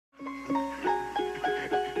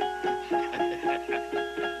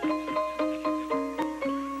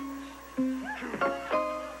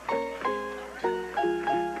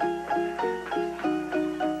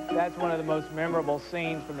most memorable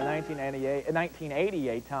scenes from the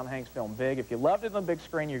 1988 Tom Hanks film Big. If you loved it on the big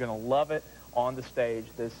screen, you're going to love it on the stage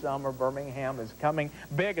this summer.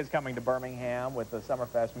 Big is coming to Birmingham with the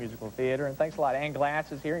Summerfest Musical Theatre. And thanks a lot. Ann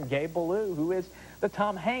Glass is here, and Gabe Belyeu, who is the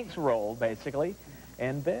Tom Hanks role, basically,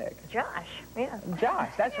 in Big. Josh, yeah.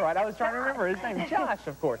 Josh, that's right. I was trying to remember his name. Josh,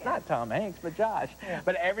 of course. Not Tom Hanks, but Josh. Yeah.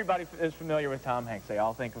 But everybody is familiar with Tom Hanks. They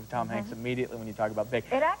all think of Tom Hanks immediately when you talk about Big.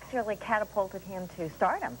 It actually catapulted him to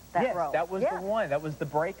stardom, that role. Yes, that was the one. That was the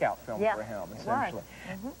breakout film for him, essentially.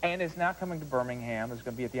 And it's now coming to Birmingham. It's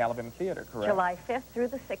going to be at the Alabama Theatre, correct? July 5th through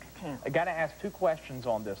the 16th. I got to ask two questions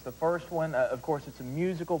on this. The first one, of course, it's a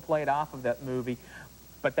musical played off of that movie.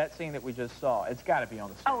 But that scene that we just saw, it's got to be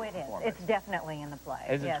on the stage. Oh, it is. It's definitely in the play.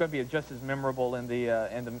 Is it going to be just as memorable in the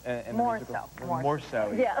More musical? So. More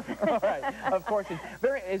so. Yes. All right. Of course.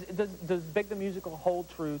 Does Big the Musical hold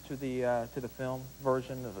true to the film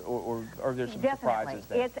version, or are there some surprises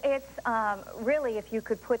there? It's really, if you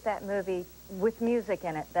could put that movie with music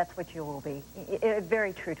in it, that's what you will be.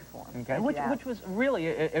 Very true to form. Okay. Which was really,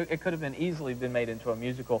 it could have been easily been made into a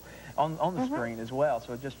musical on the screen as well.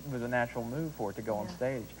 So it just was a natural move for it to go on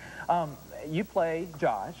stage. You play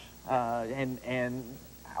Josh, and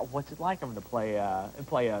what's it like to play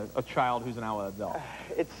a child who's now an adult?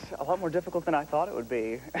 It's a lot more difficult than I thought it would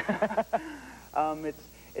be.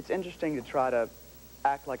 It's interesting to try to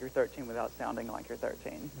act like you're 13 without sounding like you're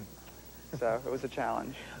 13. So it was a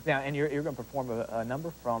challenge. Now, and you're going to perform a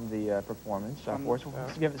number from the performance for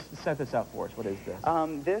us. Set this up for us. What is this?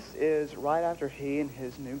 This is right after he and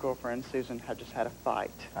his new girlfriend, Susan, had just had a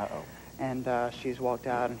fight. Uh-oh. And she's walked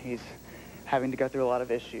out, and he's having to go through a lot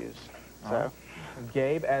of issues. So,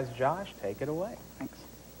 Gabe, as Josh, take it away. Thanks.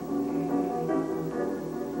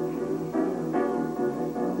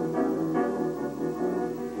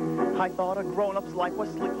 I thought a grown-up's life was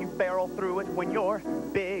slick. You barrel through it when you're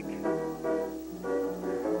big.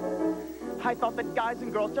 I thought that guys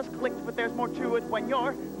and girls just clicked, but there's more to it when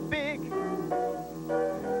you're big.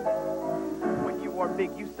 When you are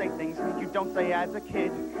big, you say things you don't say as a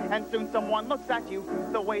kid. And soon someone looks at you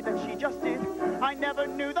the way that she just did. I never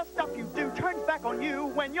knew the stuff you do turns back on you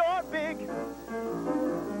when you're big.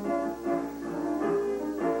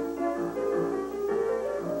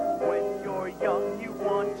 When you're young, you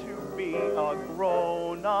want to be a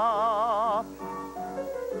grown-up.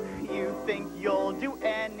 You think you'll do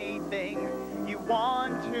anything you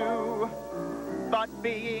want to. But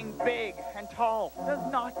being big and tall does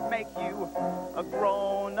not make you a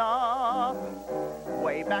grown-up.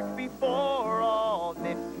 Way back before all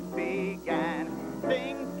this began,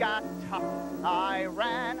 things got tough, I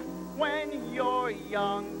ran. When you're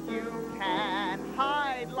young, you can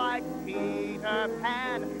hide like Peter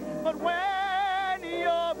Pan. But when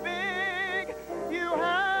you're big, you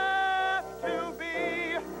have to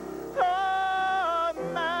be a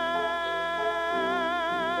man.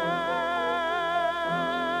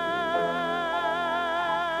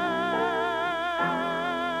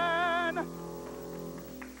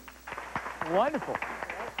 Wonderful.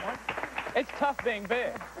 It's tough being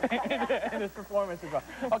big in this performance as well.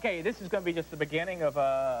 Okay, this is going to be just the beginning of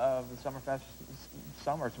the Summerfest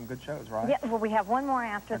summer. Some good shows, right? Yeah, well, we have one more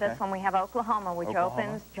after this one. We have Oklahoma, which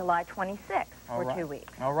opens July 26th for 2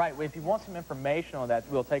 weeks. All right. Well, if you want some information on that,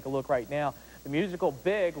 we'll take a look right now. The musical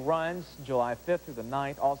Big runs July 5th through the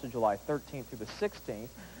 9th, also July 13th through the 16th.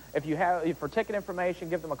 For ticket information,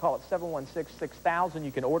 give them a call at 716-6000.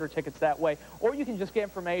 You can order tickets that way, or you can just get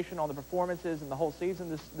information on the performances and the whole season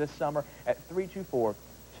this summer at 324-2426.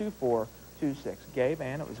 Gabe,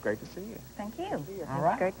 Ann, it was great to see you. Thank you. All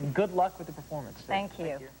right. Good luck with the performance. Thank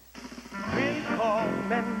you.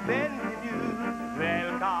 Willkommen, Belyeu,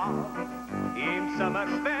 welcome in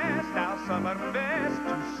Summerfest, our Summerfest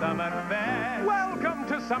to Summerfest. Welcome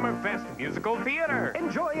to Summerfest Musical Theatre.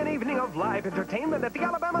 Enjoy an evening of live entertainment at the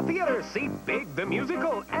Alabama Theatre. See Big the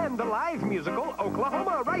Musical and the live musical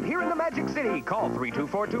Oklahoma right here in the Magic City. Call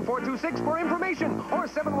 324-2426 for information or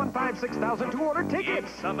 715-6000 to order tickets.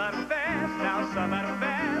 It's Summerfest, our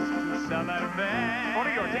Summerfest to Summerfest.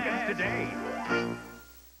 Order your tickets today.